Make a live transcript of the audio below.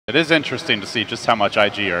It is interesting to see just how much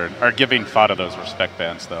IG are giving Fada those respect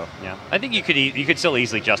bans, though. Yeah, I think you could still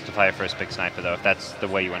easily justify a first pick sniper, though, if that's the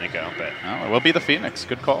way you want to go. But oh, it will be the Phoenix.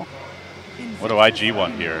 Good call. What do IG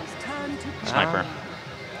want here? Sniper.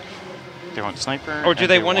 They want sniper. Or do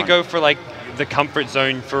they want to go for like the comfort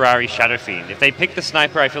zone Ferrari Shadow Fiend? If they pick the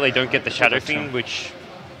sniper, I feel they don't get the Shadow Fiend, which,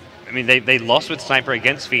 I mean, they lost with sniper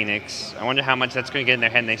against Phoenix. I wonder how much that's going to get in their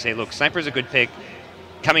head. And they say, look, sniper's a good pick.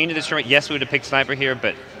 Coming into this tournament, yes, we would have picked sniper here,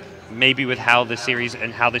 but maybe with how the series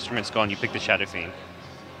and how this tournament's gone, you pick the Shadow Fiend.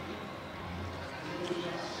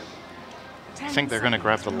 I think they're going to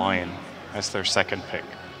grab the Lion as their second pick.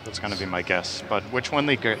 That's going to be my guess. But which one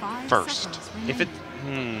they get first? If it,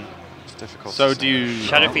 it's difficult. So do you?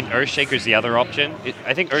 Shadow Fiend Earthshaker is the other option.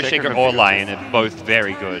 I think Earthshaker or Lion are both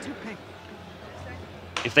very good.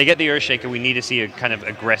 If they get the Earthshaker, we need to see a kind of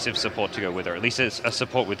aggressive support to go with her. At least a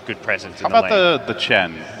support with good presence in the lane. How about the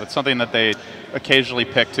Chen? It's something that they occasionally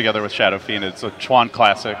pick together with Shadow Fiend. It's a Chuan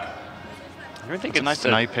classic. I don't think it's a nice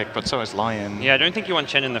deny pick, but so is Lion. Yeah, I don't think you want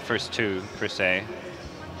Chen in the first two, per se.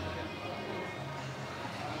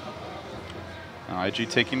 IG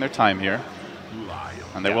taking their time here,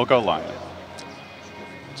 and they will go Lion.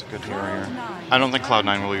 It's a good hero here. I don't think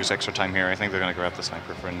Cloud9 will use extra time here. I think they're going to grab the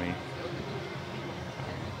sniper for me.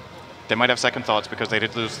 They might have second thoughts because they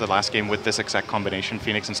did lose the last game with this exact combination,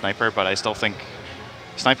 Phoenix and Sniper, but I still think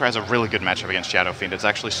Sniper has a really good matchup against Shadow Fiend. It's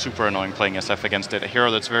actually super annoying playing SF against it. A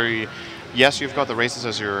hero that's very... Yes, you've got the races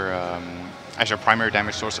as your primary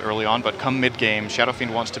damage source early on, but come mid-game, Shadow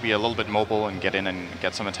Fiend wants to be a little bit mobile and get in and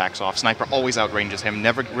get some attacks off. Sniper always outranges him,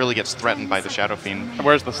 never really gets threatened by the Shadow Fiend.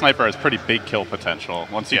 Whereas the Sniper has pretty big kill potential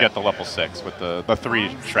once you get the level 6 with the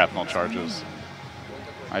 3 shrapnel charges.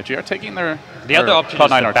 IG are taking their... The other option is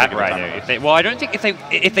the Batrider. Well, I don't think if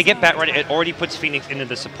they get Batrider, it already puts Phoenix into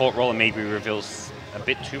the support role and maybe reveals a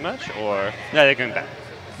bit too much, or... No, they're going back.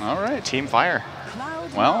 All right. Team Fire.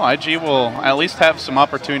 Well, IG will at least have some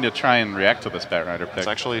opportunity to try and react to this Batrider pick. It's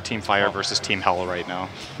actually Team Fire versus Team Hell right now.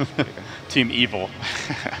 Team Evil.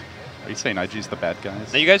 Are you saying IG's the bad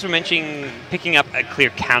guys? Now, you guys were mentioning picking up a clear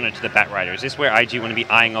counter to the Batrider. Is this where IG want to be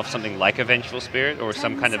eyeing off something like a Vengeful Spirit or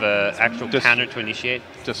some kind of a actual counter to initiate?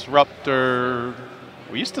 Disruptor.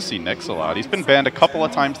 We used to see Nyx a lot. He's been banned a couple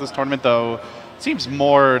of times this tournament, though. It seems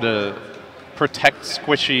more to protect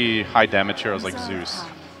squishy high damage heroes like Zeus.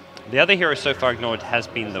 The other hero so far ignored has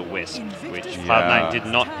been the Wisp, which Cloud9 did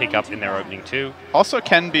not pick up in their opening two. Also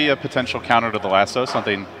can be a potential counter to the Lasso,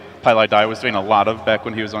 something Pylai Dai was doing a lot of back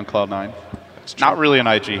when he was on Cloud9. Not really an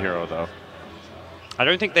IG hero, though. I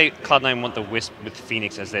don't think Cloud9 want the Wisp with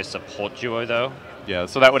Phoenix as their support duo, though. Yeah,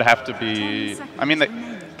 so that would have to be... I mean,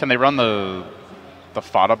 can they run the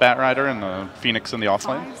Fada Batrider and the Phoenix in the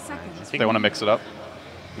offlane? They want to mix it up?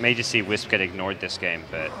 May just see Wisp get ignored this game,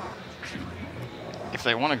 but... If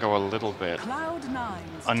they want to go a little bit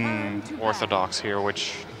unorthodox here,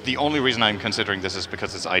 which the only reason I'm considering this is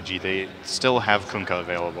because it's IG, they still have Kunkka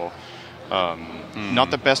available. Not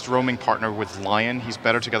the best roaming partner with Lion. He's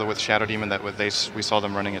better together with Shadow Demon. We saw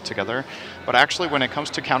them running it together. But actually, when it comes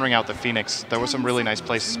to countering out the Phoenix, there were some really nice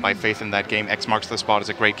places by Faith in that game. X marks the spot is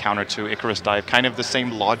a great counter to Icarus Dive. Kind of the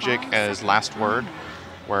same logic as Last Word,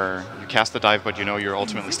 where you cast the dive, but you know you're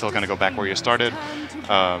ultimately still going to go back where you started.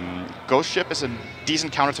 Ghost Ship is a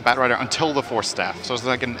decent counter to Batrider until the Force Staff. So it's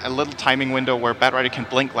like a little timing window where Batrider can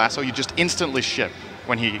blink Lasso. You just instantly ship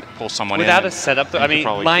when he pulls someone without in. a setup, though. I mean,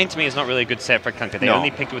 Lion to me is not really a good set for Kunkka. They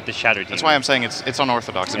only picked it with the Shadow Demon. That's why I'm saying it's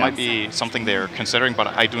unorthodox. It might be something they're considering, but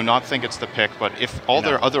I do not think it's the pick. But if all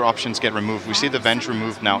their other options get removed, we see the Venge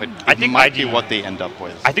removed now, I think might be what they end up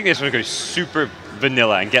with. I think they just want to go super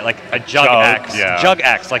vanilla and get like a Jug Axe. Jug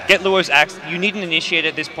Axe. Like, get Luo's Axe. You need an Initiate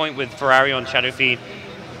at this point with Ferrari on Shadow Fiend.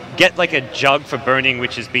 Get like a Jug for Burning,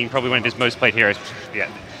 which has been probably one of his most played heroes.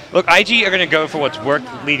 Yeah. Look, IG are going to go for what's worked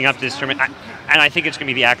leading up to this tournament, and I think it's going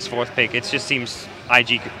to be the Axe 4th pick. It just seems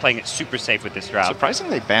IG playing it super safe with this draft.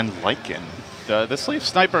 Surprisingly, they banned Lycan. The Sleeve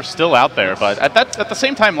Sniper's still out there, but at the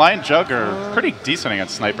same time, Lion Jug are pretty decent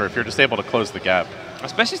against Sniper if you're just able to close the gap.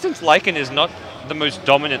 Especially since Lycan is not the most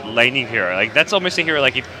dominant laning hero. Like, that's almost a hero,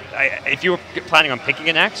 like, if you were planning on picking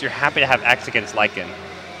an Axe, you're happy to have Axe against Lycan.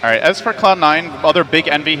 All right, as for Cloud9, other big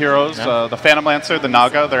Envy heroes, the Phantom Lancer, the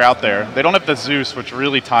Naga, they're out there. They don't have the Zeus, which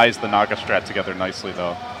really ties the Naga strat together nicely,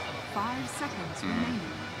 though. 5 seconds remaining.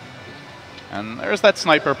 And there's that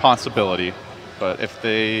Sniper possibility, but if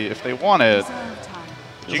they want it...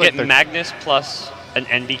 Do you get Magnus plus an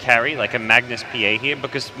Envy carry, like a Magnus PA here?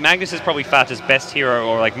 Because Magnus is probably Fata's best hero,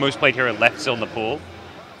 or like most played hero left still in the pool.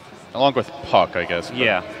 Along with Puck, I guess.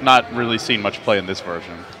 Yeah. Not really seen much play in this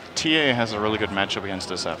version. TA has a really good matchup against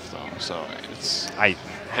SF, though, so it's...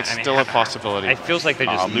 It's still a possibility. It feels like they're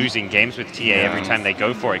just losing games with TA every time they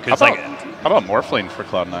go for it. How Cause about Morphling for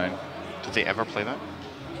Cloud9? Did they ever play that?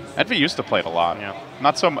 Envy used to play it a lot. Yeah.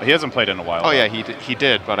 Not so much. He hasn't played in a while. Oh yeah, he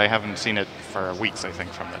did, but I haven't seen it for weeks. I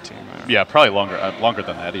think from that team. Yeah, probably longer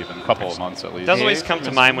than that, even a couple of months at least. it does always come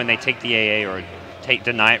to mind when they take the AA or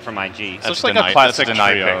deny it from IG. So it's like a classic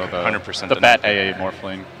trio, 100%. The Bat AA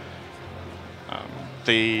Morphling.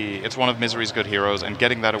 It's one of Misery's good heroes, and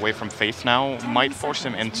getting that away from Faith now might force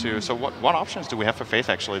him into... So what options do we have for Faith,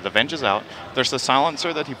 actually? The Venge is out. There's the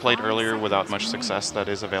Silencer that he played earlier without much success that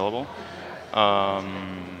is available.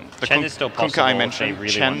 The Chen is still possible. Kunkka I mentioned.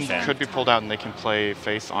 Really Chen could be pulled out, and they can play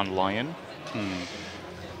Faith on Lion.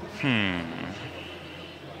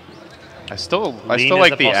 I still Lean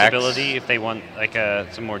like is the a axe. possibility if they want like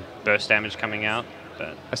some more burst damage coming out.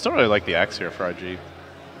 But I still really like the axe here for IG.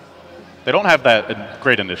 They don't have that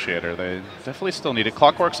great initiator. They definitely still need it.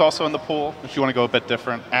 Clockwork's also in the pool if you want to go a bit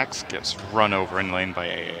different. Axe gets run over in lane by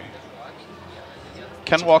AA.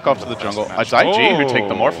 Can walk off to the jungle. It's IG who take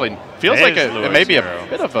the Morphling. Feels like it may be a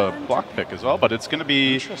bit of a block pick as well, but it's going to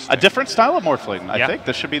be a different style of Morphling. I think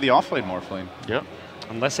this should be the offlane Morphling. Yep.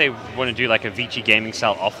 Unless they want to do like a Vici gaming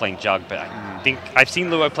style offlane jug, but I think I've seen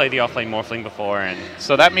Luo play the offlane Morphling before, and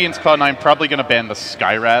so that means Cloud9 probably going to ban the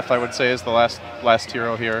Skywrath. I would say is the last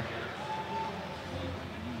hero here.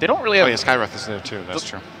 They don't really have. Oh yeah, Skywrath is there too. That's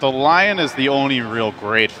true. The Lion is the only real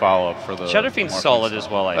great follow up for the. Shadow Fiend's solid as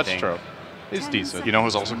well. I think that's true. He's decent. You know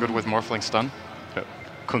who's also good with Morphling stun?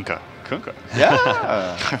 Kunkka.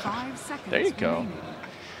 Yeah. 5 seconds There you go. remaining.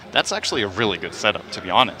 That's actually a really good setup, to be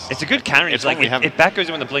honest. it's a good counter. It's like what we have. if back goes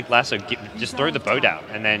in with the Blink Lasso, just throw the bow down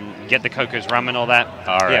and then get the Coco's Rum and all that.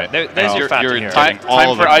 All right. Yeah, there's your factor here. Time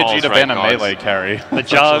all for the IG calls to ban a right, guys. melee carry. The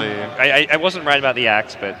jug. I wasn't right about the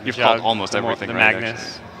axe, but You've jug, called almost the everything The right, Magnus.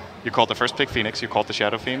 actually. You called the first pick Phoenix, you called the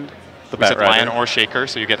Shadow Fiend. The We said Bat Lion Rider. or Shaker,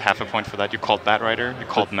 so you get half a point for that. You called Bat Rider, you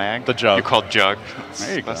called Mag. the Jug. You called Jug.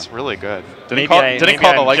 There you go. That's really good. Didn't call maybe the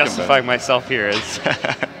I'm like justifying myself here as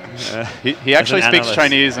He actually as an speaks analyst.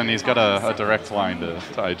 Chinese, and he's got a direct line to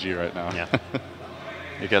IG right now. Yeah.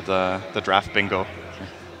 You get the draft bingo.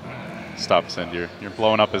 Stop, Sind. You're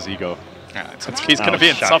blowing up his ego. Yeah, it's He's going to be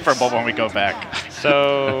shucks. insufferable when we go back.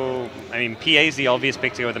 So, I mean, PA is the obvious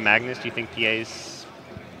pick to go with the Magnus. Do you think PA's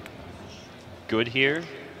good here?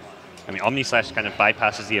 I mean, Omni-Slash kind of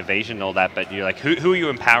bypasses the evasion and all that, but you're like, who are you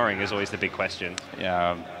empowering is always the big question.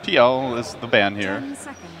 Yeah, PL is the ban here. 10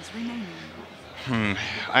 seconds remaining.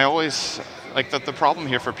 I always like the problem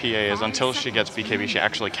here for PA is until she gets BKB, she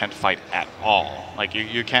actually can't fight at all. Like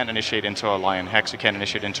you can't initiate into a Lion Hex, you can't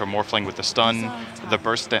initiate into a Morphling with the stun. The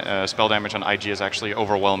burst spell damage on IG is actually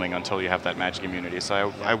overwhelming until you have that magic immunity.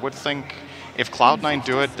 So I would think if Cloud9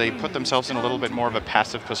 do it, they put themselves in a little bit more of a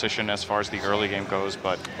passive position as far as the early game goes.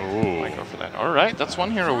 But might go for that. All right, that's one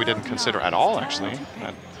hero we didn't consider at all actually.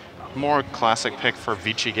 More classic pick for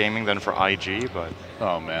Vici Gaming than for IG, but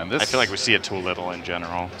Oh man, this. I feel like we see it too little in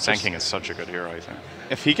general. Sand King is such a good hero, I think.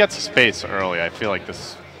 If he gets space early, I feel like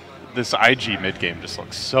this IG mid game just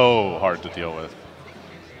looks so hard to deal with.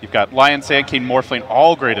 You've got Lion, Sand King, Morphling,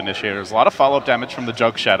 all great initiators. A lot of follow-up damage from the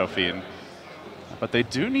Jug Shadow Fiend. But they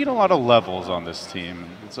do need a lot of levels on this team.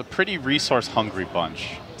 It's a pretty resource-hungry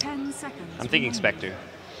bunch. 10 seconds. I'm thinking remaining. Spectre.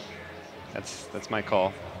 That's my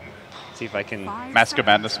call. See if I can. 5 Mask of seconds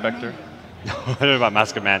Madness Spectre. remaining. I don't know about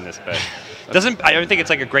Mask of Madness, but I don't think it's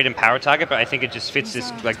like a great empower target, but I think it just fits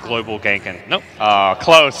this like global gank. And nope,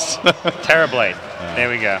 Close. Terrorblade. There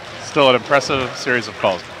we go. Still an impressive series of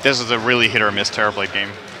calls. This is a really hit or miss Terrorblade game.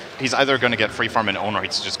 He's either going to get free farm and own, or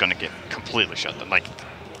he's just going to get completely shut down. Like,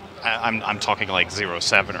 I'm talking like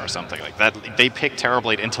 0-7 or something like that. They pick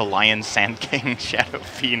Terrorblade into Lion, Sand King, Shadow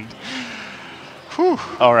Fiend. Whew.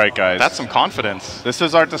 All right, guys. That's some confidence. This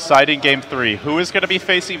is our deciding game 3. Who is going to be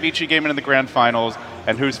facing Vici Gaming in the grand finals,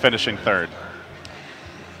 and who's finishing third?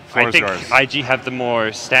 Floor I is think yours. IG have the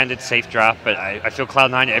more standard safe draft, but I feel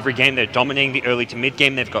Cloud9 every game they're dominating the early to mid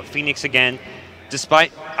game. They've got Phoenix again.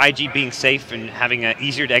 Despite IG being safe and having an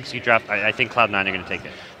easier to execute draft, I think Cloud9 are going to take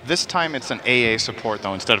it. This time it's an AA support,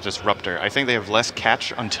 though, instead of Disruptor. I think they have less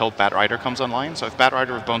catch until Bat Rider comes online. So if Bat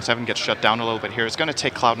Rider with Bone 7 gets shut down a little bit here, it's going to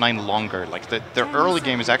take Cloud9 longer. Like, their early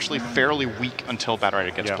game is actually fairly weak until Bat Rider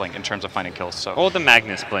gets Blink in terms of finding kills. So Or the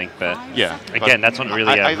Magnus Blink, but yeah, again, that's one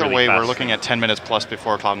really either really way, fast we're looking thing. at 10 minutes plus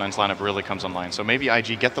before Cloud9's lineup really comes online. So maybe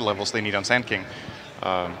IG get the levels they need on Sand King.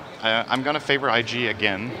 I'm going to favor IG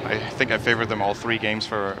again. I think I favored them all 3 games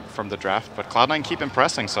from the draft, but Cloud9 keep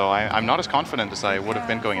impressing, so I'm not as confident as I would have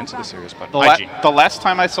been going into the series. But IG. The last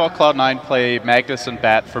time I saw Cloud9 play Magnus and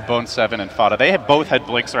Bat for Bone 7 and Fada, they both had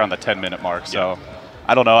blinks around the 10-minute mark, so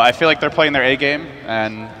I don't know. I feel like they're playing their A game,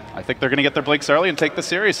 and I think they're going to get their blinks early and take the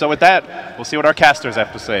series. So with that, we'll see what our casters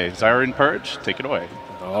have to say. Zyra and Purge, take it away.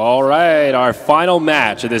 All right, our final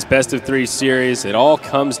match of this best-of-3 series. It all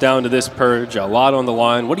comes down to this, Purge. A lot on the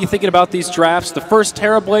line. What are you thinking about these drafts? The first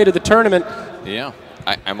Terrorblade of the tournament. Yeah,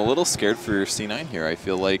 I'm a little scared for C9 here. I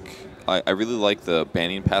feel like I really like the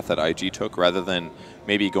banning path that IG took rather than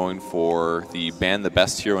maybe going for the ban the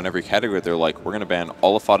best hero in every category. They're like, we're going to ban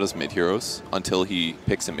all of Fata's mid-heroes until he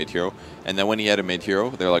picks a mid-hero. And then when he had a mid-hero,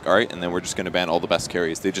 they're like, all right, and then we're just going to ban all the best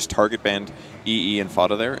carries. They just target banned EE and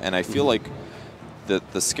Fata there. And I feel like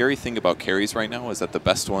the scary thing about carries right now is that the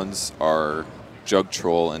best ones are Jug,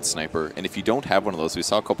 Troll, and Sniper. And if you don't have one of those, we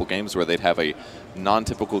saw a couple games where they'd have a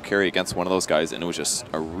non-typical carry against one of those guys, and it was just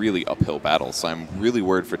a really uphill battle. So I'm really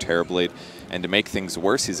worried for Terrorblade. And to make things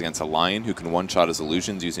worse, he's against a Lion who can one-shot his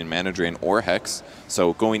illusions using Mana Drain or Hex.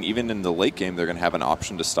 So going even in the late game, they're going to have an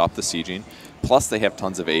option to stop the sieging. Plus, they have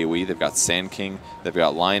tons of AoE. They've got Sand King, they've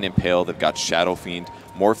got Lion Impale, they've got Shadow Fiend.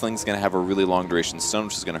 Morphling's going to have a really long duration stun,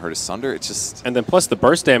 which is going to hurt his Sunder. It's just... And then plus the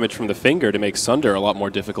burst damage from the finger to make Sunder a lot more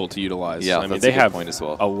difficult to utilize. Yeah, I mean, they have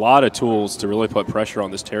a lot of tools to really put pressure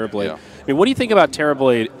on this Terrorblade. Yeah. I mean, what do you think about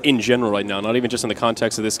Terrorblade in general right now, not even just in the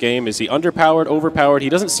context of this game? Is he underpowered, overpowered? He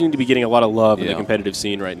doesn't seem to be getting a lot of love in the competitive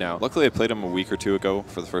scene right now. Luckily, I played him a week or two ago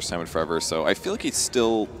for the first time in forever, so I feel like he's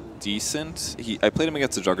still decent. I played him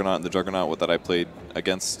against the Juggernaut, and the Juggernaut that I played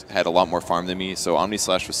against had a lot more farm than me, so Omni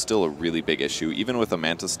Slash was still a really big issue. Even with a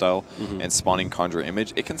Manta style and spawning Conjure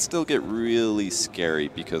Image, it can still get really scary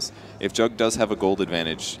because if Jug does have a gold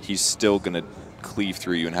advantage, he's still going to cleave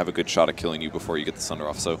through you and have a good shot at killing you before you get the Sunder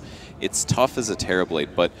off. So it's tough as a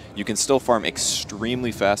Terrorblade, but you can still farm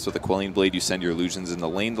extremely fast with a Quelling Blade. You send your illusions in the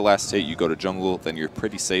lane the last hit, you go to jungle, then you're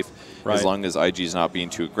pretty safe. Right. As long as IG is not being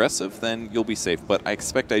too aggressive, then you'll be safe. But I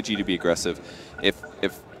expect IG to be aggressive. If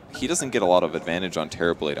he doesn't get a lot of advantage on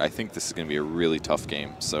Terrorblade, I think this is going to be a really tough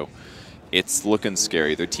game. So it's looking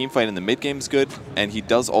scary. Their team fight in the mid game is good, and he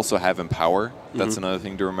does also have Empower. That's another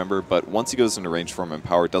thing to remember. But once he goes into range for him,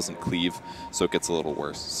 Empower doesn't cleave, so it gets a little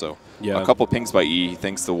worse. So a couple pings by E. He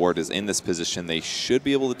thinks the ward is in this position. They should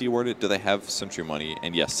be able to deward it. Do they have Sentry money?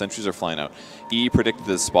 And yes, Sentries are flying out. E predicted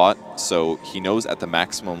the spot, so he knows at the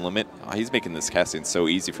maximum limit. He's making this casting so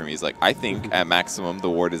easy for me. He's like, I think at maximum the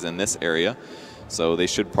ward is in this area. So they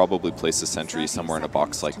should probably place a Sentry somewhere in a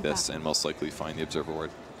box like this and most likely find the Observer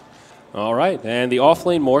ward. All right, and the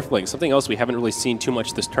Offlane Morphling, something else we haven't really seen too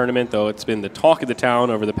much this tournament, though it's been the talk of the town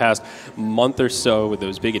over the past month or so with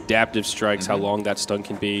those big adaptive strikes, how long that stun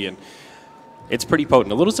can be, and it's pretty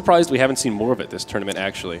potent. A little surprised we haven't seen more of it this tournament,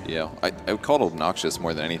 actually. Yeah, I would call it obnoxious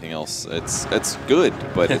more than anything else. It's good,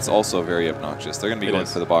 but it's also very obnoxious. They're going to be going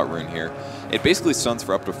for the bot rune here. It basically stuns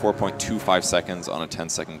for up to 4.25 seconds on a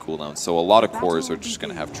 10-second cooldown, so a lot of cores are just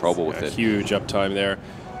going to have trouble with it. Huge uptime there.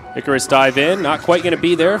 Icarus dive in, not quite going to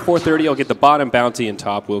be there. 430 will get the bottom bounty, and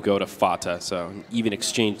top will go to Fata. So an even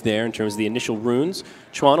exchange there in terms of the initial runes.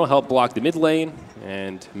 Chuan will help block the mid lane,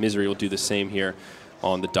 and Misery will do the same here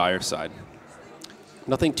on the Dire side.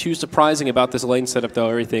 Nothing too surprising about this lane setup, though.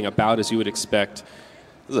 Everything about as you would expect.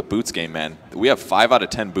 This is a boots game, man. We have 5 out of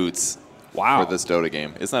 10 boots for this Dota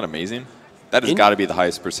game. Isn't that amazing? That has got to be the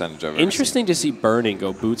highest percentage I've ever seen. Interesting to see Burning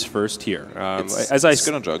go boots first here. It's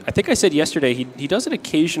good on Jug. I think I said yesterday, he does it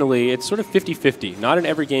occasionally. It's sort of 50-50. Not in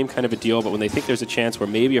every game kind of a deal, but when they think there's a chance where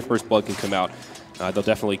maybe a first blood can come out, they'll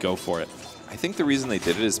definitely go for it. I think the reason they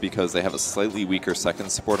did it is because they have a slightly weaker second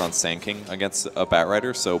support on Sand King against a Bat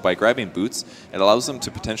Rider. So by grabbing boots, it allows them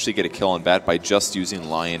to potentially get a kill on Bat by just using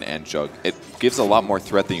Lion and Jug. It gives a lot more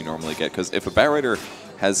threat than you normally get, because if a Bat Rider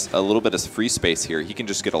has a little bit of free space here, he can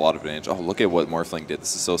just get a lot of advantage. Oh, look at what Morphling did.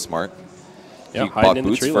 This is so smart. Yeah, he bought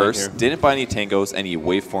boots first, didn't buy any tangos, and he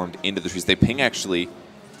waveformed into the trees. They ping actually.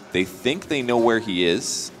 They think they know where he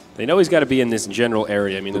is. They know he's got to be in this general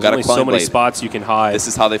area. I mean, there's only so many spots you can hide. This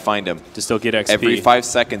is how they find him. To still get XP. Every 5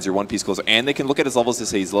 seconds, you're one piece closer. And they can look at his levels to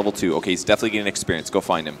say he's level 2. Okay, he's definitely getting experience. Go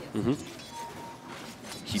find him.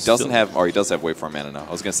 He doesn't have, or he does have waveform mana now.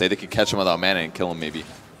 I was going to say they could catch him without mana and kill him maybe.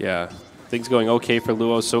 Yeah. Things going okay for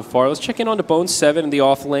Luo so far. Let's check in on to Bone 7 in the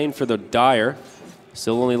off lane for the Dire.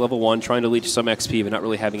 Still only level 1, trying to leech some XP, but not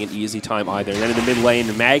really having an easy time either. And then in the mid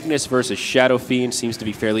lane, Magnus versus Shadow Fiend seems to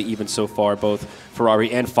be fairly even so far. Both Ferrari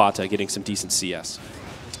and Fata getting some decent CS.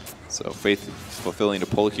 So Faith fulfilling a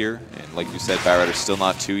pull here. And like you said, Barretter's still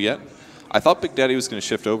not 2 yet. I thought Big Daddy was going to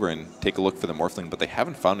shift over and take a look for the Morphling, but they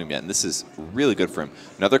haven't found him yet, and this is really good for him.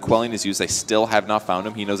 Another Quelling is used. They still have not found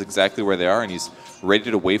him. He knows exactly where they are, and he's ready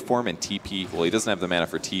to waveform and TP. Well, he doesn't have the mana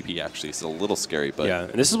for TP, actually, so it's a little scary. But yeah,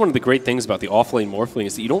 and this is one of the great things about the offlane Morphling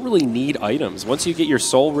is that you don't really need items. Once you get your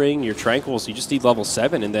Soul Ring, your Tranquils, you just need level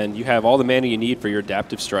 7, and then you have all the mana you need for your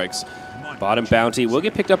adaptive strikes. Bottom bounty will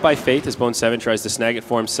get picked up by Faith as Bone 7 tries to snag it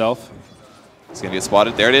for himself. He's going to get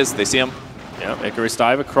spotted. There it is. They see him. Yeah, Icarus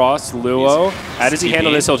dive across. Luo. How does he TP.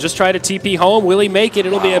 handle this? He'll just try to TP home. Will he make it?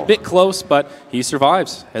 It'll be a bit close, but he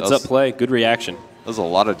survives. Heads up play. Good reaction. That was a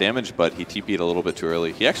lot of damage, but he TP'd a little bit too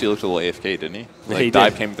early. He actually looked a little AFK, didn't he? Like, he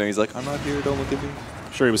dive did. came through. He's like, I'm not here. Don't look at me.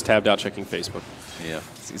 I'm sure he was tabbed out checking Facebook. Yeah.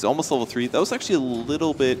 He's almost level 3. That was actually a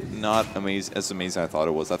little bit not as amazing as I thought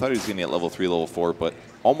it was. I thought he was going to get level 3, level 4, but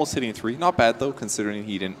almost hitting 3. Not bad, though, considering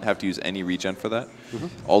he didn't have to use any regen for that.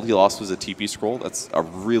 All he lost was a TP scroll. That's a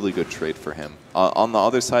really good trade for him. On the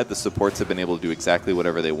other side, the supports have been able to do exactly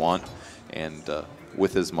whatever they want, and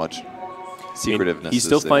with as much secretiveness. He's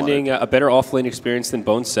still finding a better offlane experience than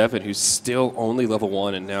Bone 7, who's still only level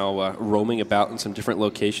 1 and now roaming about in some different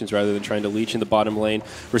locations rather than trying to leech in the bottom lane.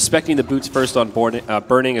 Respecting the boots first on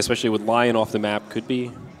burning, especially with Lion off the map, could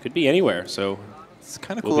be anywhere. So it's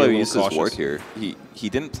kind of cool how he used his ward here. He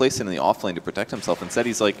didn't place it in the offlane to protect himself. Instead,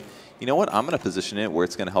 he's like, you know what? I'm going to position it where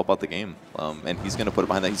it's going to help out the game. And he's going to put it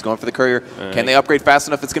behind that. He's going for the courier. Can they upgrade fast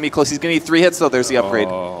enough? It's going to be close. He's going to need 3 hits, though. There's the upgrade.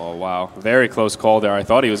 Oh, wow. Very close call there. I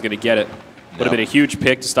thought he was going to get it. Would have been a huge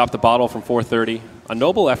pick to stop the bottle from 430. A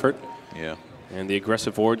noble effort. Yeah. And the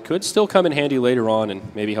aggressive ward could still come in handy later on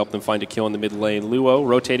and maybe help them find a kill in the mid lane. Luo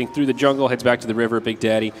rotating through the jungle, heads back to the river. Big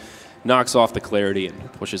Daddy knocks off the clarity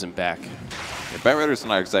and pushes him back. Yeah, Batrider's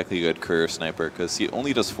not exactly a good career sniper because he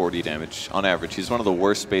only does 40 damage on average. He's one of the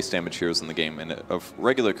worst base damage heroes in the game, and a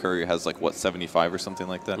regular courier has like, what, 75 or something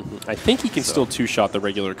like that? I think he can still two-shot the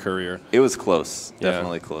regular courier. It was close. Yeah.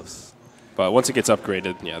 Definitely close. But once it gets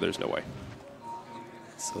upgraded, yeah, there's no way.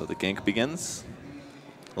 So the gank begins.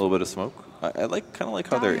 A little bit of smoke. I kind of like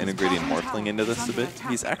how they're integrating Morphling into this a bit.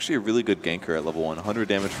 He's actually a really good ganker at level 1. 100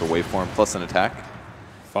 damage for waveform plus an attack.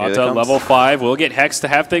 Fata, level 5, will get Hex to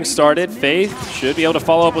have things started. Faith should be able to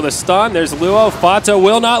follow up with a stun. There's Luo. Fata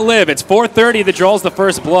will not live. It's 430 that draws the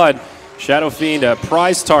first blood. Shadow Fiend, a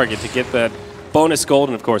prize target to get that bonus gold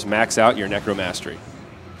and, of course, max out your Necromastery.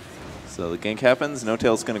 So the gank happens.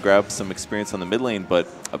 No-Tail's going to grab some experience on the mid lane, but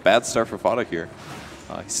a bad start for Fata here.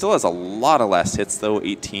 He still has a lot of last hits, though,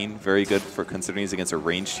 18. Very good for considering he's against a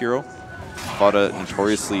ranged hero. Fata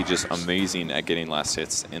notoriously just amazing at getting last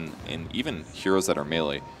hits in even heroes that are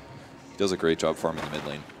melee. He does a great job for him in the mid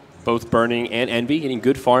lane. Both Burning and Envy getting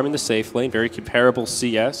good farm in the safe lane. Very comparable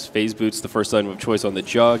CS. Phase Boots the first item of choice on the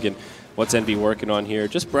Jug. And what's Envy working on here?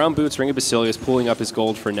 Just Brown Boots, Ring of Basilius, pulling up his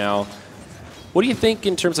gold for now. What do you think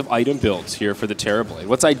in terms of item builds here for the Terrorblade?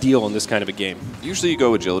 What's ideal in this kind of a game? Usually you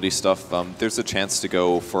go agility stuff. There's a chance to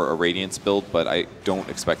go for a Radiance build, but I don't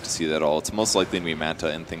expect to see that at all. It's most likely to be Manta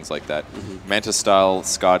and things like that. Manta style,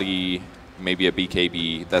 Scotty, maybe a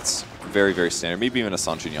BKB. That's very, very standard. Maybe even a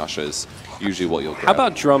Sanjin Yasha is usually what you'll grab. How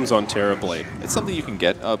about drums on Terrorblade? It's something you can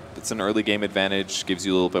get. It's an early game advantage, gives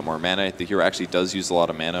you a little bit more mana. The hero actually does use a lot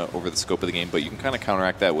of mana over the scope of the game, but you can kind of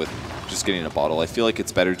counteract that with just getting a bottle. I feel like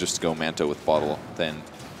it's better just to go Manta with bottle than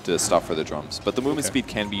to stop for the drums. But the movement speed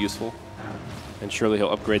can be useful. And surely he'll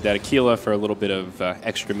upgrade that Aquila for a little bit of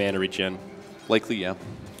extra mana regen. Likely, yeah.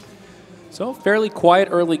 So fairly quiet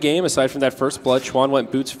early game aside from that first blood. Chuan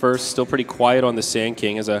went boots first, still pretty quiet on the Sand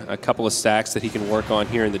King. Has a couple of stacks that he can work on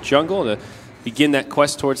here in the jungle to begin that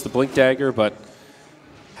quest towards the Blink Dagger, but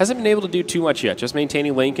hasn't been able to do too much yet. Just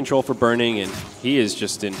maintaining lane control for Burning, and he is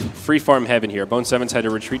just in free farm heaven here. Bone 7's had to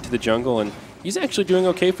retreat to the jungle, and he's actually doing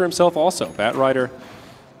okay for himself also. Batrider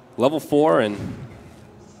level 4 and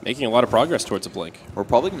making a lot of progress towards a Blink. We're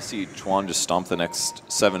probably going to see Chuan just stomp the next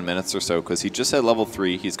 7 minutes or so because he just had level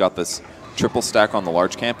 3. He's got this triple stack on the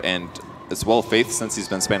large camp, and as well Faith, since he's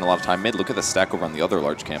been spending a lot of time mid, look at the stack over on the other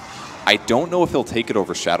large camp. I don't know if he'll take it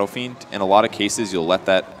over Shadow Fiend. In a lot of cases, you'll let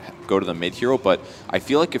that go to the mid hero, but I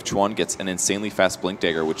feel like if Chuan gets an insanely fast Blink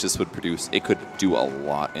Dagger, which this would produce, it could do a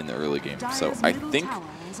lot in the early game. So I think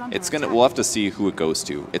we'll have to see who it goes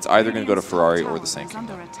to. It's either going to go to Ferrari or the Sand King.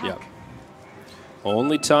 Yeah.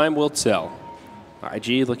 Only time will tell.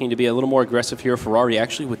 IG looking to be a little more aggressive here. Ferrari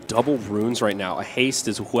actually with double runes right now. A haste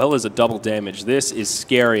as well as a double damage. This is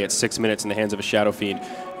scary at 6 minutes in the hands of a Shadow Fiend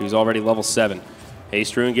who's already level 7.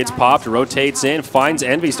 Haste rune gets popped, rotates in, finds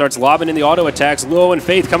Envy, starts lobbing in the auto attacks. Luo and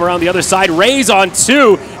Faith come around the other side. Raise on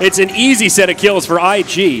 2. It's an easy set of kills for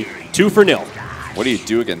IG. 2-0. What do you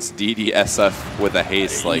do against DDSF with a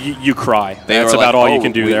haste? Like you cry. That's about all you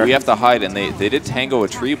can do there. We have to hide, and they did tango a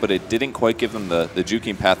tree, but it didn't quite give them the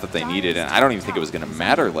juking path that they needed, and I don't even think it was going to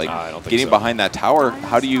matter. Like getting behind that tower,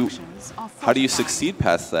 how do you succeed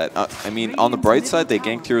past that? I mean, on the bright side, they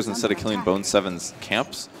ganked heroes instead of killing Bone 7's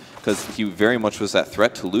camps, because he very much was that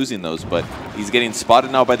threat to losing those, but he's getting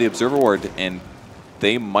spotted now by the Observer Ward, and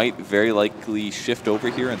they might very likely shift over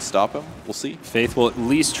here and stop him. We'll see. Faith will at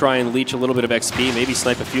least try and leech a little bit of XP, maybe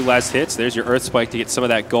snipe a few last hits. There's your Earth Spike to get some of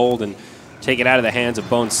that gold and take it out of the hands of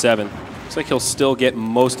Bone 7. Looks like he'll still get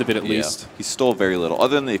most of it at least. He stole very little,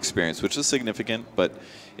 other than the experience, which is significant, but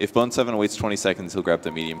if Bone 7 waits 20 seconds, he'll grab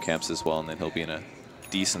the medium camps as well, and then he'll be in a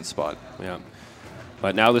decent spot. Yeah.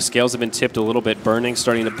 But now the scales have been tipped a little bit. Burning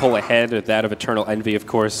starting to pull ahead of that of Eternal Envy, of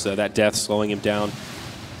course. That death slowing him down.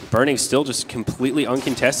 Burning still just completely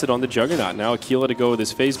uncontested on the Juggernaut. Now Aquila to go with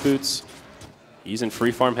his phase boots. He's in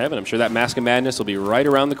free farm heaven. I'm sure that Mask of Madness will be right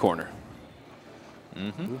around the corner.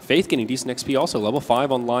 Faith getting decent XP also. Level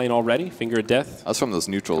 5 on Lion already. Finger of Death. That's from those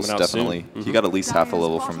neutrals, definitely. He got at least half a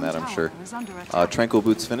level from that, I'm sure. Tranquil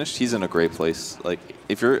Boots finished. He's in a great place. Like,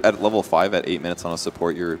 if you're at level 5 at 8 minutes on a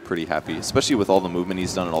support, you're pretty happy, especially with all the movement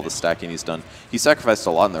he's done and all the stacking he's done. He sacrificed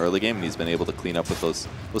a lot in the early game, and he's been able to clean up with those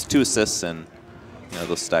 2 assists and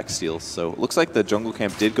those stack steals. So it looks like the jungle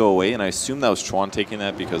camp did go away, and I assume that was Chuan taking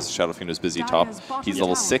that because Shadow Fiend was busy top. He's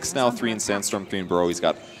level 6 now, 3 in Sandstorm, 3 in Burrow. He's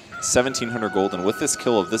got 1,700 gold, and with this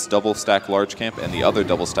kill of this double stack large camp and the other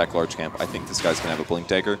double stack large camp, I think this guy's going to have a Blink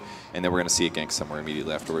Dagger, and then we're going to see a gank somewhere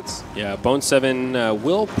immediately afterwards. Yeah, Bone 7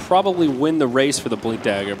 will probably win the race for the Blink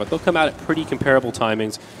Dagger, but they'll come out at pretty comparable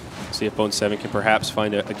timings. See if Bone 7 can perhaps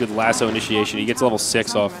find a good lasso initiation. He gets level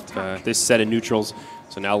 6 off this set of neutrals,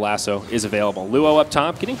 so now lasso is available. Luo up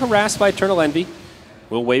top, getting harassed by Eternal Envy.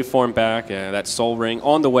 Will waveform back. That Soul Ring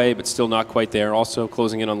on the way, but still not quite there. Also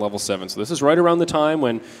closing in on level 7. So this is right around the time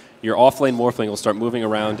when your off-lane Morphling will start moving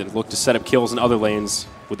around and look to set up kills in other lanes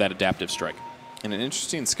with that adaptive strike. And an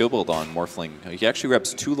interesting skill build on Morphling. He actually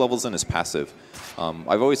grabs 2 levels in his passive.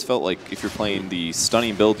 I've always felt like if you're playing the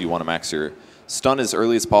stunning build, you want to max your stun as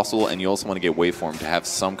early as possible, and you also want to get waveform to have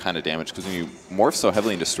some kind of damage, because when you morph so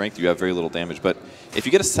heavily into strength, you have very little damage. But if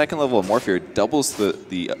you get a second level of morph here, it doubles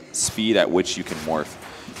the speed at which you can morph,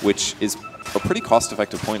 which is a pretty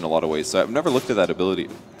cost-effective point in a lot of ways. So I've never looked at that ability,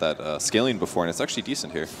 that scaling before, and it's actually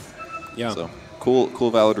decent here. Yeah. So cool,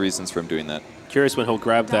 valid reasons for him doing that. Curious when he'll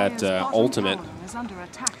grab that ultimate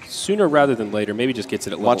sooner rather than later. Maybe just gets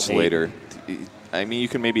it at level 8. Much later. I mean, you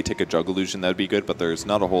can maybe take a Jug illusion, that would be good, but there's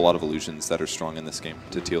not a whole lot of illusions that are strong in this game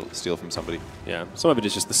to steal from somebody. Yeah, some of it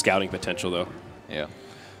is just the scouting potential, though. Yeah.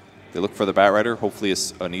 They look for the Bat Rider. Hopefully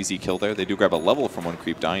it's an easy kill there. They do grab a level from one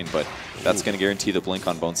creep dying, but that's going to guarantee the blink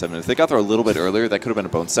on Bone 7. If they got there a little bit earlier, that could have been a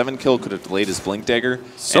Bone 7 kill, could have delayed his Blink Dagger.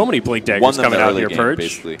 So many Blink Daggers coming out here, Purge.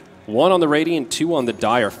 Basically. 1 on the Radiant, 2 on the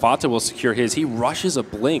Dire. Fata will secure his. He rushes a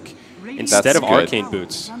Blink instead of Arcane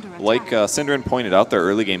Boots. Like Synderen pointed out, their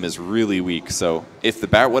early game is really weak, so if the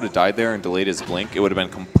Bat would have died there and delayed his Blink, it would have been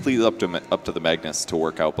completely up to the Magnus to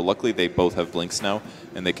work out. But luckily, they both have Blinks now,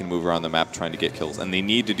 and they can move around the map trying to get kills. And they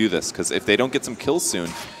need to do this, because if they don't get some kills soon,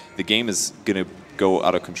 the game is going to go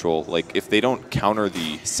out of control. Like, if they don't counter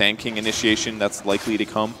the Sand King initiation that's likely to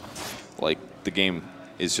come, like, the game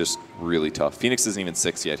is just really tough. Phoenix isn't even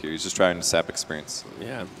 6 yet here. He's just trying to sap experience.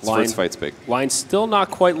 Yeah. His first fight's big. Line's still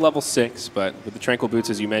not quite level 6, but with the Tranquil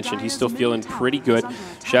Boots, as you mentioned, he's still feeling pretty good.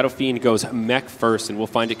 Shadow Fiend goes mech first, and we'll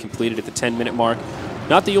find it completed at the 10-minute mark.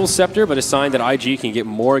 Not the Yule Scepter, but a sign that IG can get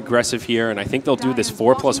more aggressive here, and I think they'll do this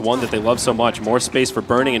 4+1 that they love so much. More space for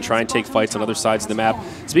Burning and try and take fights on other sides of the map.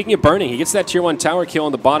 Speaking of Burning, he gets that Tier 1 tower kill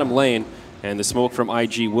in the bottom lane, and the smoke from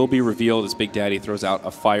IG will be revealed as Big Daddy throws out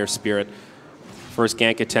a Fire Spirit. First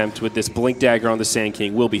gank attempt with this Blink Dagger on the Sand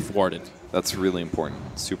King will be thwarted. That's really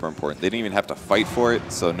important, super important. They didn't even have to fight for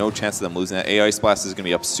it, so no chance of them losing that. AI Blast is going to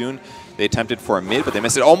be up soon. They attempted for a mid, but they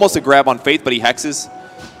missed it. Almost a grab on Faith, but he hexes.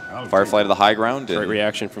 Firefly to the high ground. Great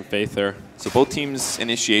reaction from Faith there. So both teams'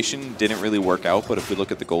 initiation didn't really work out, but if we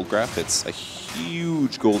look at the gold graph, it's a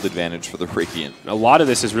huge gold advantage for the Radiant. A lot of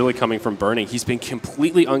this is really coming from Burning. He's been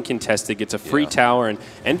completely uncontested, gets a free tower, and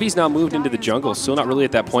Envy's now moved into the jungle, still not really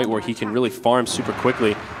at that point where he can really farm super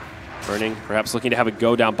quickly. Burning perhaps looking to have a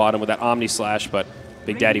go down bottom with that Omni Slash, but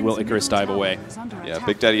Big Daddy will Icarus dive away. Yeah,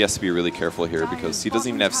 Big Daddy has to be really careful here because he doesn't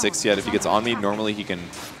even have 6 yet. If he gets on me, normally he can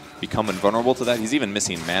become invulnerable to that. He's even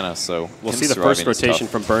missing mana, so we'll see the first rotation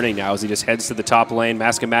from Burning now as he just heads to the top lane.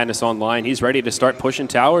 Mask of Madness online. He's ready to start pushing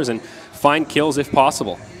towers and find kills if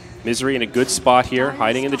possible. Misery in a good spot here,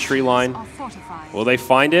 hiding in the tree line. Will they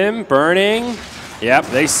find him? Burning. Yep,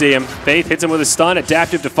 they see him. Faith hits him with a stun,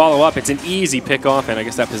 adaptive to follow up. It's an easy pick off, and I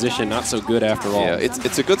guess that position not so good after all. Yeah,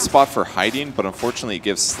 it's a good spot for hiding, but unfortunately it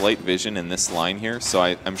gives slight vision in this line here, so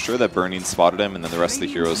I'm sure that Burning spotted him, and then the rest of the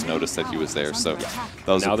heroes noticed that he was there, so that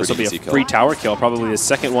was now a pretty easy kill. Now this will be a free tower kill, probably the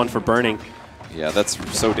second one for Burning. Yeah, that's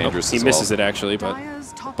so dangerous He misses it, actually,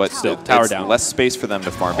 but still, tower down. Less space for them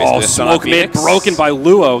to farm. Basically, smoke mid broken by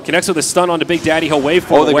Luo. Connects with a stun onto Big Daddy. He'll wave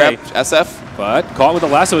for they away. grabbed SF. But caught with the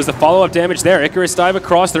lasso is the follow-up damage there. Icarus dive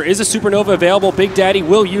across. There is a supernova available. Big Daddy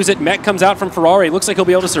will use it. Mech comes out from Ferrari. Looks like he'll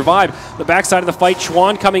be able to survive. The backside of the fight,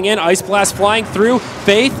 Chuan coming in. Ice Blast flying through.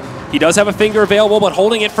 Faith. He does have a finger available, but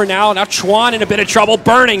holding it for now. Now Chuan in a bit of trouble.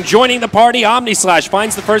 Burning, joining the party. Omni Slash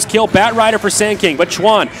finds the first kill. Bat Rider for Sand King, but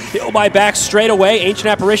Chuan, he'll buy back straight away. Ancient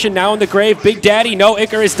Apparition now in the grave. Big Daddy, no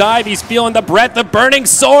Icarus dive. He's feeling the breath, the burning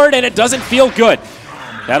sword, and it doesn't feel good.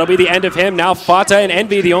 That'll be the end of him. Now Fata and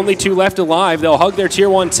Envy, the only two left alive. They'll hug their Tier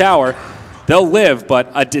 1 tower. They'll live, but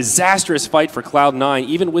a disastrous fight for Cloud9.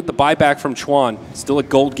 Even with the buyback from Chuan, still a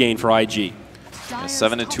gold gain for IG.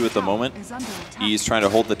 7-2 at the moment. He's trying to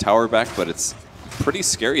hold the tower back, but it's pretty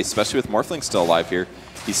scary, especially with Morphling still alive here.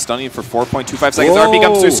 He's stunning for 4.25 seconds. RP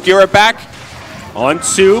comes through, skewer it back. On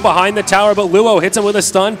 2 behind the tower, but Luo hits him with a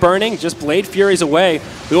stun, burning, just Blade Furies away.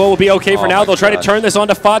 Luo will be okay for now. They'll try to turn this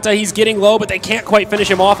onto Fata. He's getting low, but they can't quite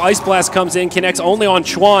finish him off. Ice Blast comes in, connects only on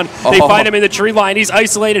Chuan. They find him in the tree line. He's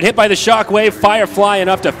isolated, hit by the shockwave. Firefly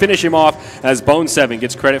enough to finish him off as Bone7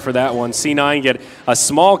 gets credit for that one. C9 get a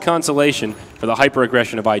small consolation for the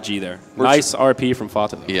hyper-aggression of IG there. Nice RP from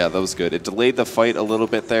Fata. Yeah, that was good. It delayed the fight a little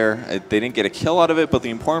bit there. They didn't get a kill out of it, but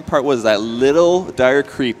the important part was that little dire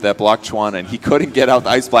creep that blocked Chuan, and he couldn't get out.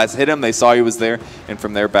 The Ice Blast hit him. They saw he was there, and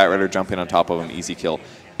from there, Bat Rider jumping on top of him. Easy kill.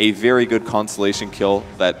 A very good consolation kill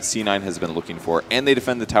that C9 has been looking for. And they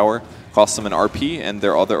defend the tower, cost them an RP and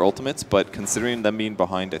their other ultimates, but considering them being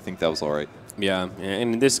behind, I think that was all right. Yeah,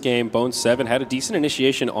 and in this game, Bone7 had a decent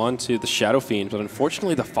initiation onto the Shadow Fiend, but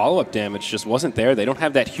unfortunately the follow-up damage just wasn't there. They don't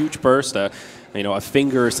have that huge burst, a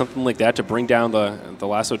finger or something like that to bring down the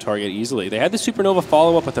lasso target easily. They had the Supernova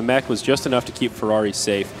follow-up, but the mech was just enough to keep Ferrari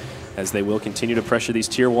safe, as they will continue to pressure these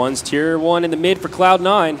Tier 1s. Tier 1 in the mid for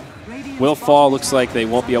Cloud9 will fall. Looks like they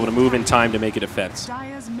won't be able to move in time to make a defense.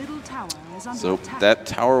 So that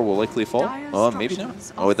tower will likely fall? Oh, maybe not.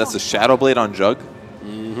 Oh, that's a Shadow Blade on Jug?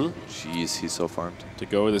 Jeez, he's so farmed. To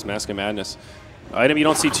go with his Mask of Madness. Item you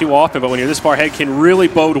don't see too often, but when you're this far ahead can really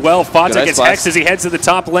bode well. Fata gets hexed as he heads to the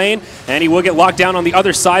top lane, and he will get locked down on the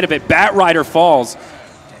other side of it. Bat Rider falls.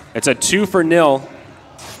 It's a 2-0.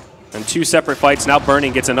 And 2 separate fights. Now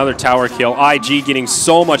Burning gets another tower kill. IG getting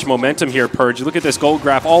so much momentum here, Purge. Look at this gold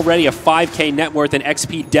graph. Already a 5K net worth and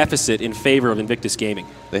XP deficit in favor of Invictus Gaming.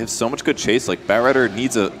 They have so much good chase. Like, Bat Rider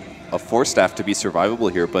needs a Force Staff to be survivable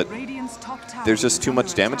here, but there's just too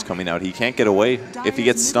much damage coming out. He can't get away. If he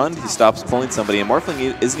gets stunned, he stops pulling somebody. And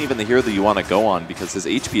Morphling isn't even the hero that you want to go on because his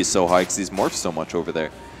HP is so high because he's morphed so much over there.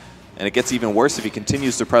 And it gets even worse if he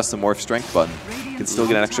continues to press the Morph Strength button. He can still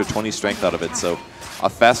get an extra 20 strength out of it. So a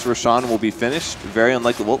fast Roshan will be finished. Very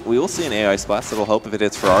unlikely. We will see an AI Splash. That'll help if it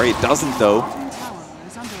hits Ferrari. It doesn't, though.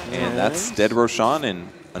 And that's dead Roshan and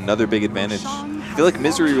another big advantage. I feel like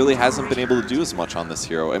Misery really hasn't been able to do as much on this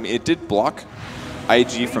hero. I mean, it did block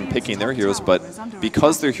IG from picking their heroes, but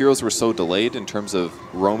because their heroes were so delayed in terms of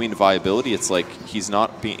roaming viability, it's like he's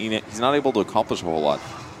not able to accomplish a whole lot.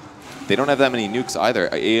 They don't have that many nukes either.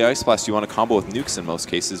 AI Splash, you want to combo with nukes in most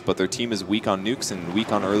cases, but their team is weak on nukes and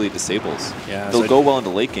weak on early disables. Yeah, they'll go well into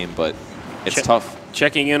late game, but it's tough.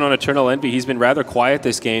 Checking in on Eternal Envy, he's been rather quiet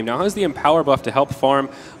this game. Now has the Empower buff to help farm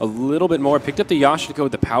a little bit more. Picked up the Yasha to go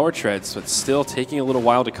with the Power Treads, but still taking a little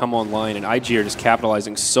while to come online. And IG are just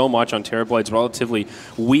capitalizing so much on Terrorblide's relatively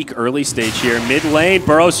weak early stage here. Mid lane,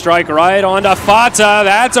 Burrow Strike right onto Fata.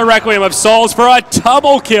 That's a Requiem of Souls for a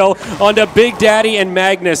double kill onto Big Daddy and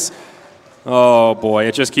Magnus. Oh boy,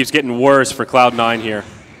 it just keeps getting worse for Cloud9 here.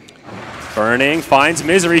 Burning, finds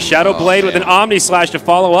Misery, Shadow Blade with an Omni Slash to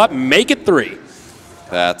follow up, make it 3.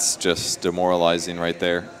 That's just demoralizing right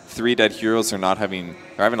there. 3 dead heroes are having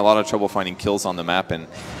a lot of trouble finding kills on the map, and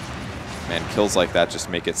man, kills like that just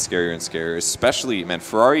make it scarier and scarier. Especially, man,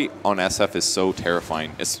 Ferrari on SF is so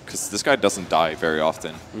terrifying. It's because this guy doesn't die very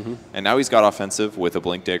often. And now he's got offensive with a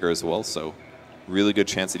Blink Dagger as well, so really good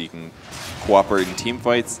chance that he can cooperate in team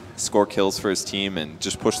fights, score kills for his team, and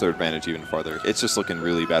just push their advantage even farther. It's just looking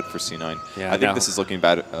really bad for C9. Yeah, I think this is looking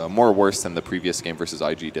bad, more worse than the previous game versus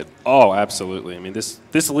IG did. Oh, absolutely. I mean, this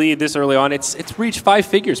lead this early on, it's reached 5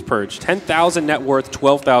 figures, Purge. 10,000 net worth,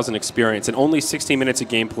 12,000 experience, and only 16 minutes of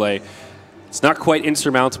gameplay. It's not quite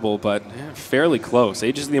insurmountable, but fairly close.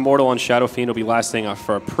 Aegis of the Immortal on Shadow Fiend will be lasting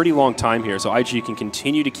for a pretty long time here, so IG can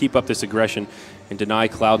continue to keep up this aggression and deny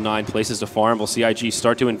Cloud9 places to farm. We'll see IG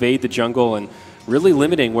start to invade the jungle and really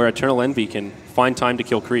limiting where Eternal Envy can find time to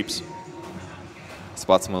kill creeps.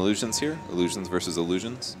 Spot some illusions here. Illusions versus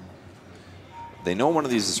illusions. They know one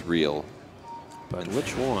of these is real. But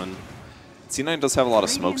which one? C9 does have a lot of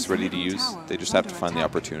smokes ready to use. They just have to find the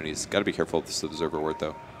opportunities. Got to be careful with this observer ward,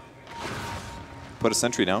 though. Put a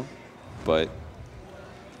sentry down, but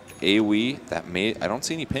AoE, that may... I don't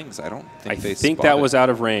see any pings. I don't think they think that was out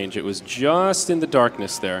of range. It was just in the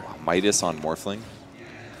darkness there. Midas on Morphling.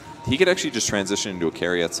 He could actually just transition into a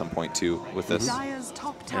carry at some point, too, with this.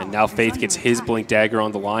 And now Faith gets his Blink Dagger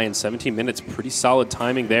on the Lion. 17 minutes, pretty solid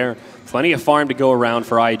timing there. Plenty of farm to go around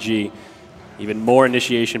for IG. Even more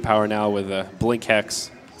initiation power now with Blink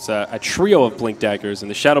Hex. It's a trio of Blink Daggers,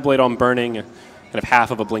 and the Shadow Blade on Burning, kind of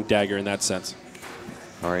half of a Blink Dagger in that sense.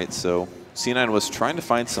 All right, so C9 was trying to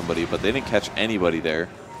find somebody, but they didn't catch anybody there.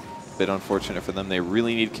 Bit unfortunate for them. They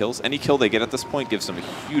really need kills. Any kill they get at this point gives them a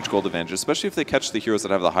huge gold advantage, especially if they catch the heroes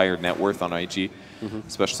that have the higher net worth on IG,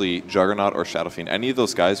 especially Juggernaut or Shadow Fiend. Any of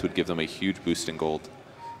those guys would give them a huge boost in gold.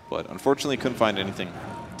 But unfortunately, couldn't find anything.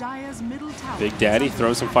 Big Daddy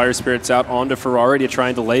throws some Fire Spirits out onto Ferrari to try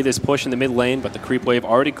and delay this push in the mid lane, but the creep wave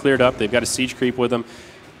already cleared up. They've got a siege creep with them.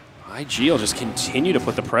 IG will just continue to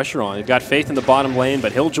put the pressure on. They've got Faith in the bottom lane,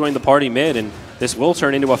 but he'll join the party mid, and this will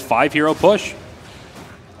turn into a 5-hero push.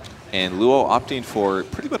 And Luo opting for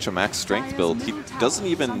pretty much a max strength build.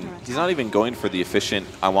 He's not even going for the efficient,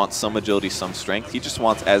 I want some agility, some strength. He just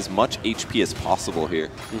wants as much HP as possible here.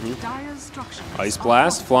 Ice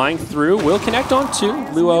Blast flying through, will connect on 2.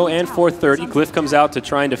 Luo and 430. Glyph comes out to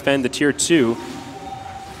try and defend the tier 2.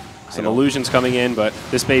 Some illusions coming in, but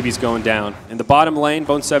this baby's going down. In the bottom lane,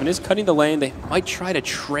 Bone 7 is cutting the lane. They might try to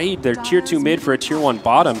trade their tier 2 mid for a tier 1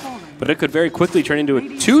 bottom, but it could very quickly turn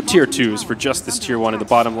into 2 tier 2s for just this tier 1 in the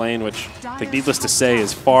bottom lane, which I think, needless to say,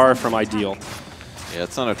 is far from ideal. Yeah,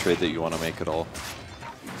 it's not a trade that you want to make at all.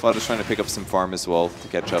 Cloud is trying to pick up some farm as well to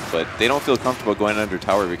catch up, but they don't feel comfortable going under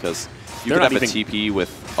tower because you could have a TP with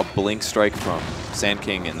a blink strike from Sand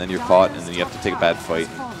King, and then you're caught, and then you have to take a bad fight.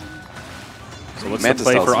 So what's the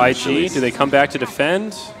play for IG? Do they come back to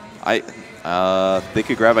defend? They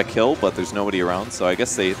could grab a kill, but there's nobody around, so I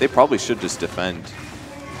guess they probably should just defend.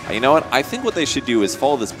 You know what? I think what they should do is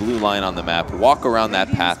follow this blue line on the map, walk around that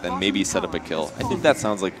path, and maybe set up a kill. I think that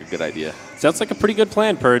sounds like a good idea. Sounds like a pretty good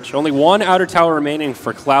plan, Purge. Only 1 outer tower remaining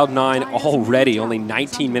for Cloud9 already. Only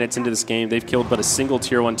 19 minutes into this game. They've killed but a single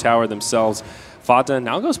tier 1 tower themselves. Fata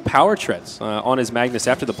now goes Power Treads on his Magnus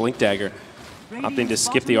after the Blink Dagger, opting to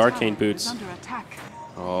skip the Arcane Boots.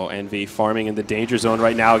 Oh, Envy farming in the danger zone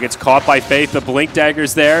right now. Gets caught by Faith. The Blink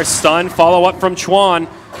Dagger's there. Stun, follow up from Chuan.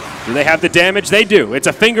 Do they have the damage? They do. It's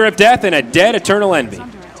a Finger of Death and a dead Eternal Envy.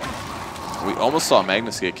 We almost saw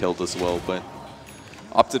Magnus get killed as well, but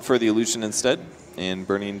opted for the illusion instead, and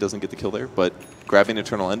Burning doesn't get the kill there, but grabbing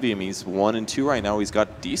Eternal Envy, he's 1 and 2 right now. He's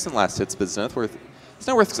got decent last hits, but his net worth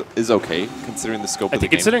is okay, considering the scope of the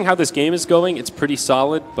game. Considering how this game is going, it's pretty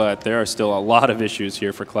solid, but there are still a lot of issues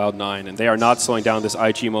here for Cloud9, and they are not slowing down this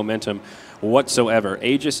IG momentum whatsoever.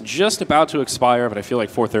 Aegis just about to expire, but I feel like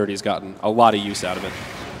 430 has gotten a lot of use out of it.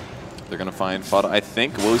 They're going to find Fata, I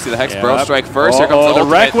think. Will we see the Hex Burrow Strike first? Here comes the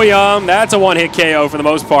Requiem. That's a one-hit KO for the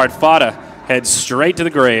most part. Fata heads straight to the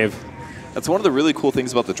grave. That's one of the really cool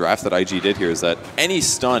things about the draft that IG did here is that any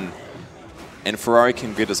stun and Ferrari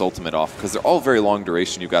can get his ultimate off because they're all very long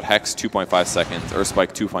duration. You've got Hex 2.5 seconds, Earth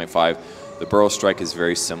Spike 2.5. The Burrow Strike is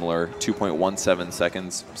very similar, 2.17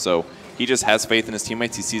 seconds. So he just has faith in his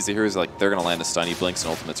teammates. He sees the heroes like they're going to land a stun. He blinks and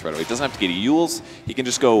ultimates right away. He doesn't have to get a Yules. He can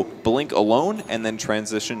just go blink alone and then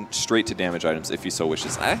transition straight to damage items if he so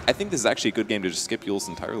wishes. I think this is actually a good game to just skip Yules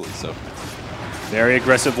entirely. So very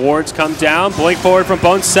aggressive wards come down. Blink forward from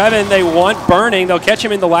Bone 7. They want Burning. They'll catch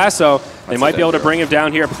him in the lasso. They might be able to bring him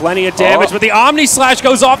down here. Plenty of damage, but the Omni Slash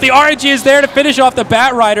goes off. The RNG is there to finish off the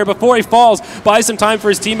Bat Rider before he falls. Buys some time for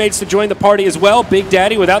his teammates to join the party as well. Big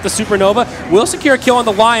Daddy without the Supernova will secure a kill on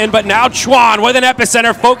the Lion, but now Chuan with an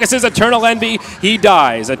Epicenter focuses Eternal Envy. He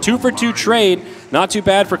dies. A 2-for-2 trade. Not too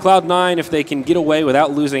bad for Cloud9 if they can get away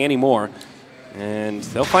without losing any more. And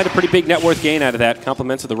they'll find a pretty big net worth gain out of that.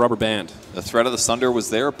 Compliments of the rubber band. The threat of the Thunder was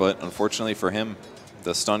there, but unfortunately for him,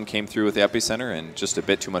 the stun came through with the Epicenter and just a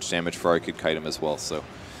bit too much damage for I could kite him as well. So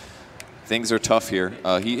things are tough here.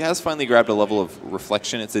 He has finally grabbed a level of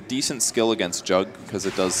Reflection. It's a decent skill against Jug because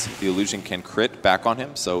it does, the illusion can crit back on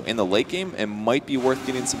him. So in the late game, it might be worth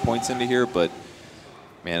getting some points into here, but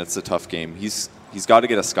man, it's a tough game. He's got to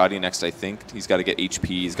get a Scotty next, I think. He's got to get HP.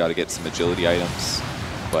 He's got to get some agility items.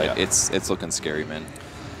 But yeah, it's looking scary, man.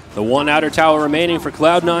 The 1 outer tower remaining for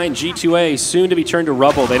Cloud9. G2A soon to be turned to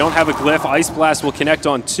rubble. They don't have a glyph. Ice Blast will connect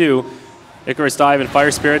on 2. Icarus Dive and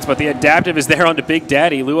Fire Spirits, but the adaptive is there onto Big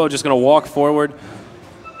Daddy. Luo just going to walk forward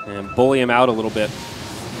and bully him out a little bit.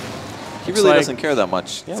 He really doesn't care that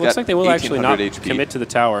much. Yeah, looks like they will actually not commit to the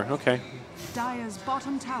tower. Okay. Dire's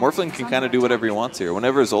bottom tower. Morphling can kind of do whatever he wants here,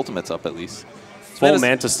 whenever his ultimate's up at least. Full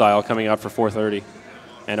Manta style coming out for 430.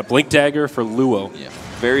 And a Blink Dagger for Luo. Yeah,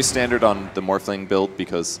 very standard on the Morphling build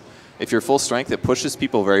because if you're full strength, it pushes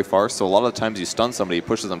people very far. So a lot of the times you stun somebody, it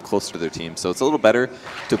pushes them closer to their team. So it's a little better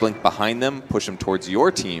to blink behind them, push them towards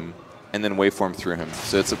your team, and then waveform through him.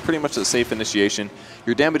 So it's pretty much a safe initiation.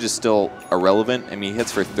 Your damage is still irrelevant. I mean, he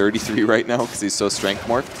hits for 33 right now because he's so strength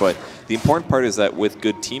morphed. But the important part is that with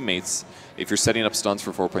good teammates, if you're setting up stuns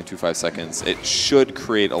for 4.25 seconds, it should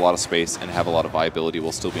create a lot of space and have a lot of viability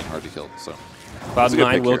while still being hard to kill. So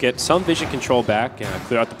Cloud9 will get some vision control back,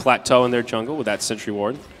 clear out the plateau in their jungle with that Sentry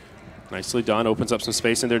Ward. Nicely done, opens up some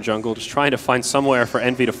space in their jungle, just trying to find somewhere for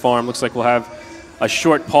Envy to farm. Looks like we'll have a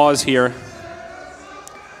short pause here.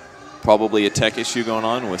 Probably a tech issue going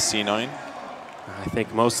on with C9. I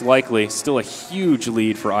think most likely. Still a huge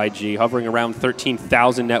lead for IG, hovering around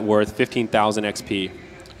 13,000 net worth, 15,000 XP.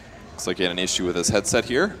 Looks like he had an issue with his headset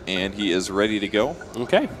here, and he is ready to go.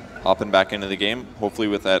 Okay. Hopping back into the game. Hopefully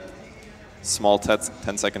with that small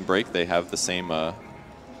 10-second break, they have the same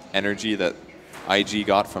energy that IG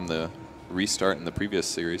got from the restart in the previous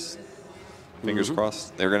series. Fingers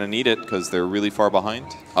crossed. They're going to need it because they're really far behind.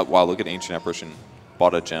 Wow, look at Ancient Apparition.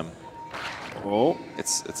 Bought a gem. Oh.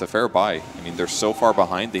 It's a fair buy. I mean, they're so far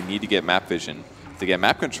behind, they need to get map vision. If they get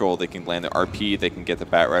map control, they can land the RP, they can get the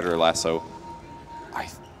Bat Rider lasso.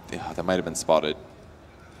 That might have been spotted.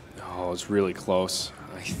 Oh, it's really close.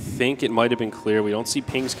 I think it might have been clear. We don't see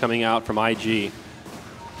pings coming out from IG.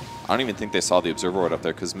 I don't even think they saw the observer ward up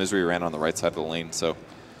there because Misery ran on the right side of the lane. So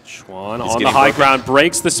Chuan on the high ground,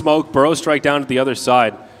 breaks the smoke, burrow strike down to the other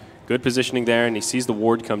side. Good positioning there, and he sees the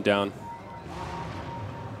ward come down.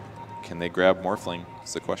 Can they grab Morphling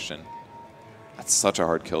is the question. That's such a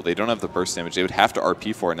hard kill. They don't have the burst damage. They would have to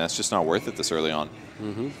RP for it, and that's just not worth it this early on.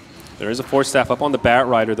 There is a Force Staff up on the Bat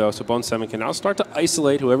Rider, though, so Bone 7 can now start to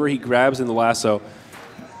isolate whoever he grabs in the lasso.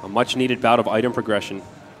 A much-needed bout of item progression.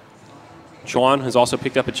 Chuan has also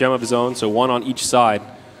picked up a gem of his own, so one on each side.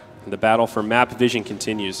 And the battle for map vision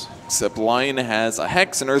continues. Except Lion has a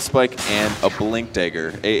Hex, an Earthspike, and a Blink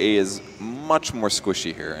Dagger. AA is much more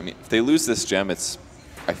squishy here. I mean, if they lose this gem, it's,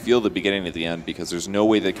 I feel, the beginning of the end because there's no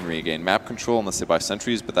way they can regain map control unless they buy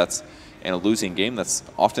sentries, but that's in a losing game, that's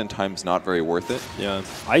oftentimes not very worth it. Yeah.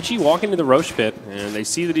 IG walk into the Roche pit, and they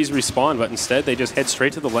see that he's respawned, but instead they just head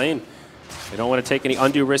straight to the lane. They don't want to take any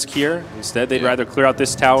undue risk here. Instead, they'd rather clear out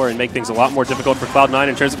this tower and make things a lot more difficult for Cloud9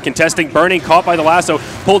 in terms of contesting. Burning, caught by the lasso,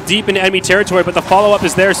 pulled deep into enemy territory, but the follow-up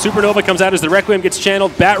is there. Supernova comes out as the Requiem gets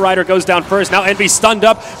channeled. Bat Rider goes down first. Now Envy stunned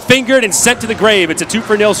up, fingered, and sent to the grave. It's a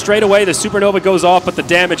 2-for-0 straight away. The Supernova goes off, but the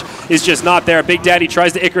damage is just not there. Big Daddy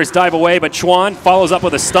tries to Icarus dive away, but Chuan follows up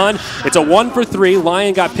with a stun. It's a 1-for-3.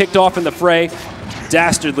 Lion got picked off in the fray.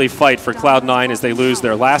 Dastardly fight for Cloud9 as they lose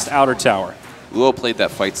their last outer tower. Luo played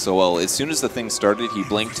that fight so well. As soon as the thing started, he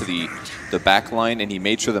blinked to the back line, and he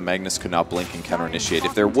made sure the Magnus could not blink and counter-initiate.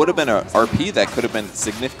 If there would have been a RP, that could have been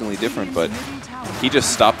significantly different, but he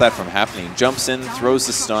just stopped that from happening. Jumps in, throws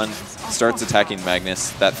the stun, starts attacking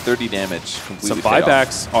Magnus. That 30 damage completely Some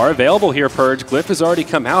buybacks are available here, Purge. Glyph has already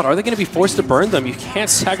come out. Are they going to be forced to burn them? You can't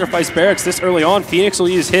sacrifice barracks this early on. Phoenix will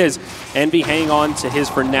use his. Envy hanging on to his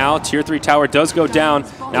for now. Tier 3 tower does go down.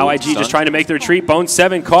 Now IG just trying to make the retreat. Bone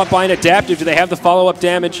 7 caught by an adaptive. Do they have the follow-up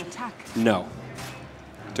damage? No.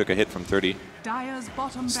 Took a hit from 30.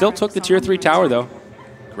 Still took the Tier 3 tower, though.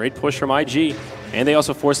 Great push from IG. And they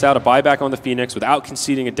also forced out a buyback on the Phoenix without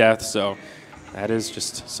conceding a death, so that is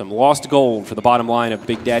just some lost gold for the bottom line of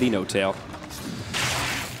Big Daddy No-Tail.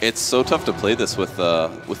 It's so tough to play this with the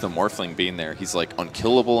Morphling being there. He's like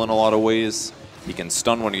unkillable in a lot of ways. He can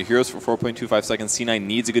stun one of your heroes for 4.25 seconds. C9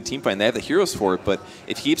 needs a good teamfight, and they have the heroes for it, but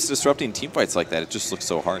if he keeps disrupting teamfights like that, it just looks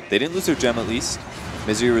so hard. They didn't lose their gem at least.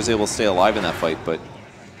 Misery was able to stay alive in that fight, but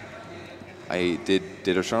did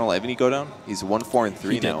Eternal Evany go down? He's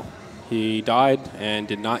 1-4-3 now. He died and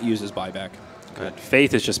did not use his buyback. Good.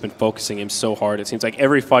 Faith has just been focusing him so hard. It seems like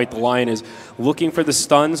every fight the Lion is looking for the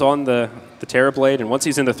stuns on the Terrorblade, and once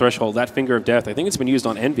he's in the threshold, that Finger of Death, I think it's been used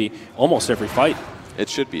on Envy almost every fight. It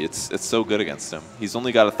should be. It's so good against him. He's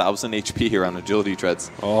only got 1,000 HP here on Agility Treads.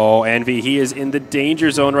 Oh, Envy, he is in the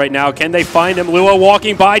danger zone right now. Can they find him? Luo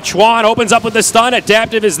walking by. Chuan opens up with the stun.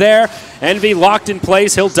 Adaptive is there. Envy locked in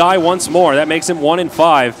place. He'll die once more. That makes him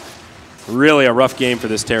 1-5. Really a rough game for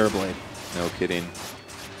this Terrorblade. No kidding.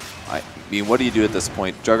 I mean, what do you do at this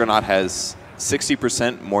point? Juggernaut has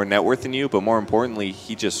 60% more net worth than you, but more importantly,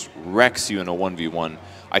 he just wrecks you in a 1v1.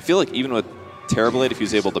 I feel like even with Terrorblade, if he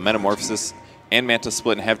was able to Metamorphosis and Manta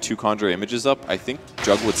Split and have 2 Conjure images up, I think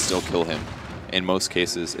Jug would still kill him in most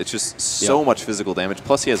cases. It's just so much physical damage.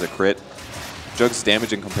 Plus he has a crit. Jug's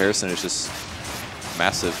damage in comparison is just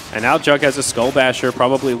massive. And now Jug has a Skull Basher,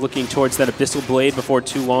 probably looking towards that Abyssal Blade before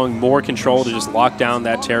too long. More control to just lock down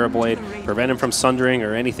that Terra Blade, prevent him from sundering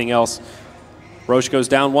or anything else. Roche goes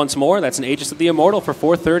down once more. That's an Aegis of the Immortal for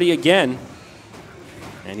 430 again.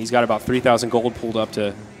 And he's got about 3,000 gold pulled up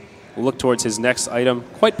to look towards his next item,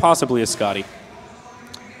 quite possibly a Scotty.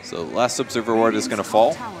 So last Observer Ward is going to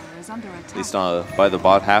fall, at least by the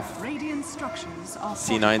bot half.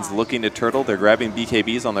 C9's looking to turtle. They're grabbing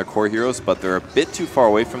BKBs on their core heroes, but they're a bit too far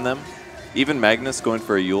away from them. Even Magnus going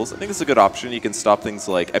for a Yules. I think it's a good option. You can stop things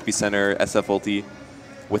like Epicenter, SF ulti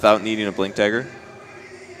without needing a Blink Dagger.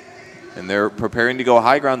 And they're preparing to go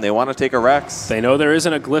high ground. They want to take a Rex. They know there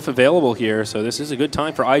isn't a glyph available here, so this is a good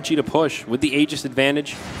time for IG to push with the Aegis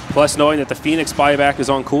advantage, plus knowing that the Phoenix buyback is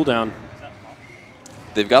on cooldown.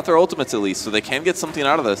 They've got their ultimates at least, so they can get something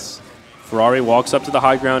out of this. Ferrari walks up to the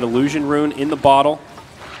high ground, Illusion Rune in the bottle.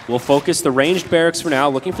 We'll focus the ranged barracks for now,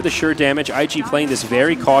 looking for the sure damage. IG playing this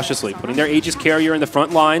very cautiously, putting their Aegis carrier in the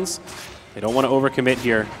front lines. They don't want to overcommit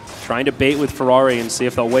here. Trying to bait with Ferrari and see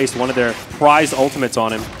if they'll waste one of their prized ultimates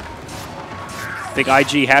on him. I think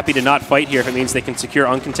IG happy to not fight here if it means they can secure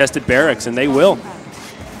uncontested barracks, and they will.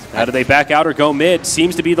 Now do they back out or go mid?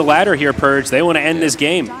 Seems to be the latter here, Purge. They want to end this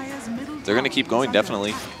game. They're going to keep going,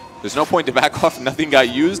 definitely. There's no point to back off. Nothing got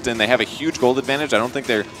used, and they have a huge gold advantage. I don't think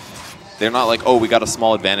they're not like, oh, we got a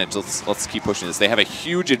small advantage. Let's keep pushing this. They have a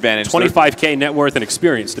huge advantage. 25K net worth and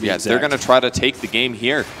experience to be exact. They're going to try to take the game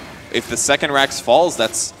here. If the second Rax falls,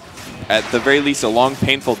 that's at the very least a long,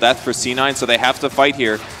 painful death for C9, so they have to fight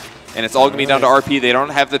here. And it's all going to be down to RP. They don't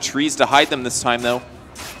have the trees to hide them this time, though.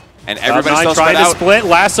 And everybody's still trying to split.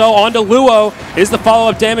 Lasso onto Luo. Is the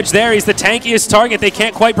follow-up damage there? He's the tankiest target. They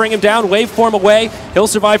can't quite bring him down. Waveform away. He'll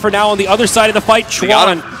survive for now on the other side of the fight.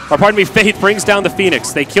 Faith brings down the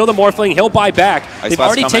Phoenix. They kill the Morphling. He'll buy back. They've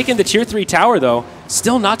already taken the Tier 3 tower, though.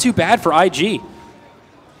 Still not too bad for IG.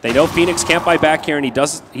 They know Phoenix can't buy back here, and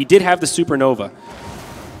he did have the Supernova.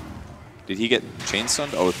 Did he get chain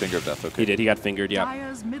stunned? Oh, Finger of Death. Okay. He did. He got fingered,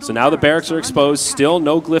 yeah. So now the barracks are exposed. Still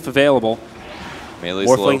no glyph available.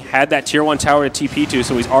 Morphling had that Tier 1 tower to TP to,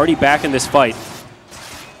 so he's already back in this fight.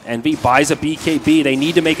 NV buys a BKB. They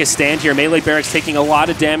need to make a stand here. Melee Barracks taking a lot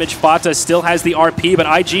of damage. Fata still has the RP, but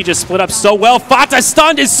IG just split up so well. Fata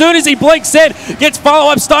stunned as soon as he blinks in. Gets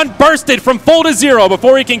follow-up stun, bursted from full to zero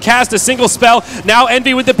before he can cast a single spell. Now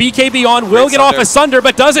Envy with the BKB on will get off a Sunder,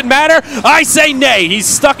 but does it matter? I say nay. He's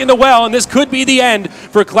stuck in the well, and this could be the end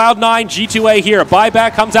for Cloud9 G2A here.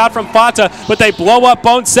 Buyback comes out from Fata, but they blow up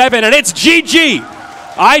Bone 7, and it's GG.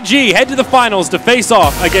 IG head to the finals to face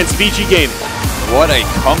off against VG Gaming. What a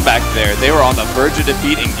comeback there. They were on the verge of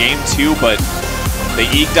defeat in Game 2, but they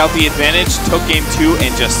eked out the advantage, took Game 2,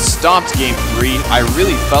 and just stomped Game 3. I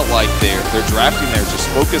really felt like their drafting there just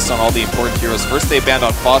focused on all the important heroes. First, they banned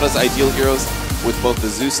on Fata's ideal heroes with both the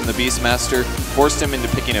Zeus and the Beastmaster, forced him into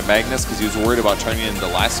picking a Magnus because he was worried about turning in the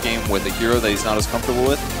last game with a hero that he's not as comfortable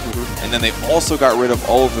with. And then they also got rid of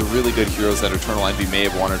all of the really good heroes that Eternal Envy may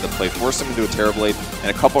have wanted to play, forced him into a Terrorblade,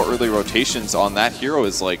 and a couple early rotations on that hero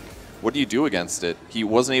is like, what do you do against it? He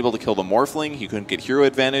wasn't able to kill the Morphling, he couldn't get hero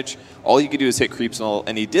advantage, all he could do is hit creeps and all,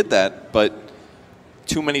 and he did that, but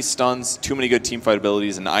too many stuns, too many good teamfight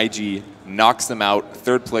abilities, and IG knocks them out.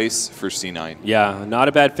 Third place for C9. Yeah, not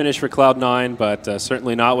a bad finish for Cloud9, but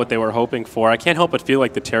certainly not what they were hoping for. I can't help but feel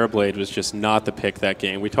like the Terrorblade was just not the pick that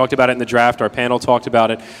game. We talked about it in the draft, our panel talked about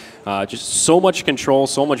it. Just so much control,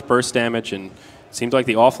 so much burst damage, and it seemed like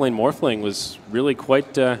the offlane Morphling was really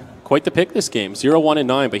quite the pick this game.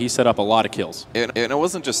 0-1-9, but he set up a lot of kills. And it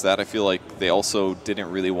wasn't just that. I feel like they also didn't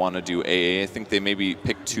really want to do AA. I think they maybe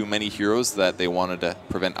picked too many heroes that they wanted to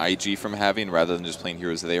prevent IG from having rather than just playing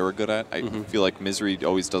heroes they were good at. I feel like Misery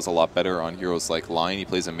always does a lot better on heroes like Lion. He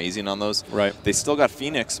plays amazing on those. Right. They still got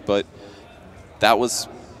Phoenix, but that was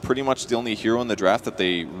pretty much the only hero in the draft that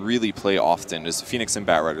they really play often is Phoenix and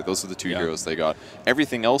Batrider. Those are the two heroes they got.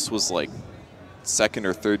 Everything else was like second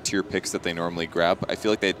or third tier picks that they normally grab. I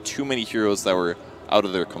feel like they had too many heroes that were out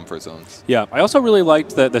of their comfort zones. Yeah, I also really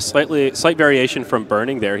liked the slight variation from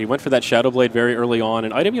Burning there. He went for that Shadow Blade very early on,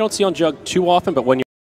 an item you don't see on Jug too often, but when you're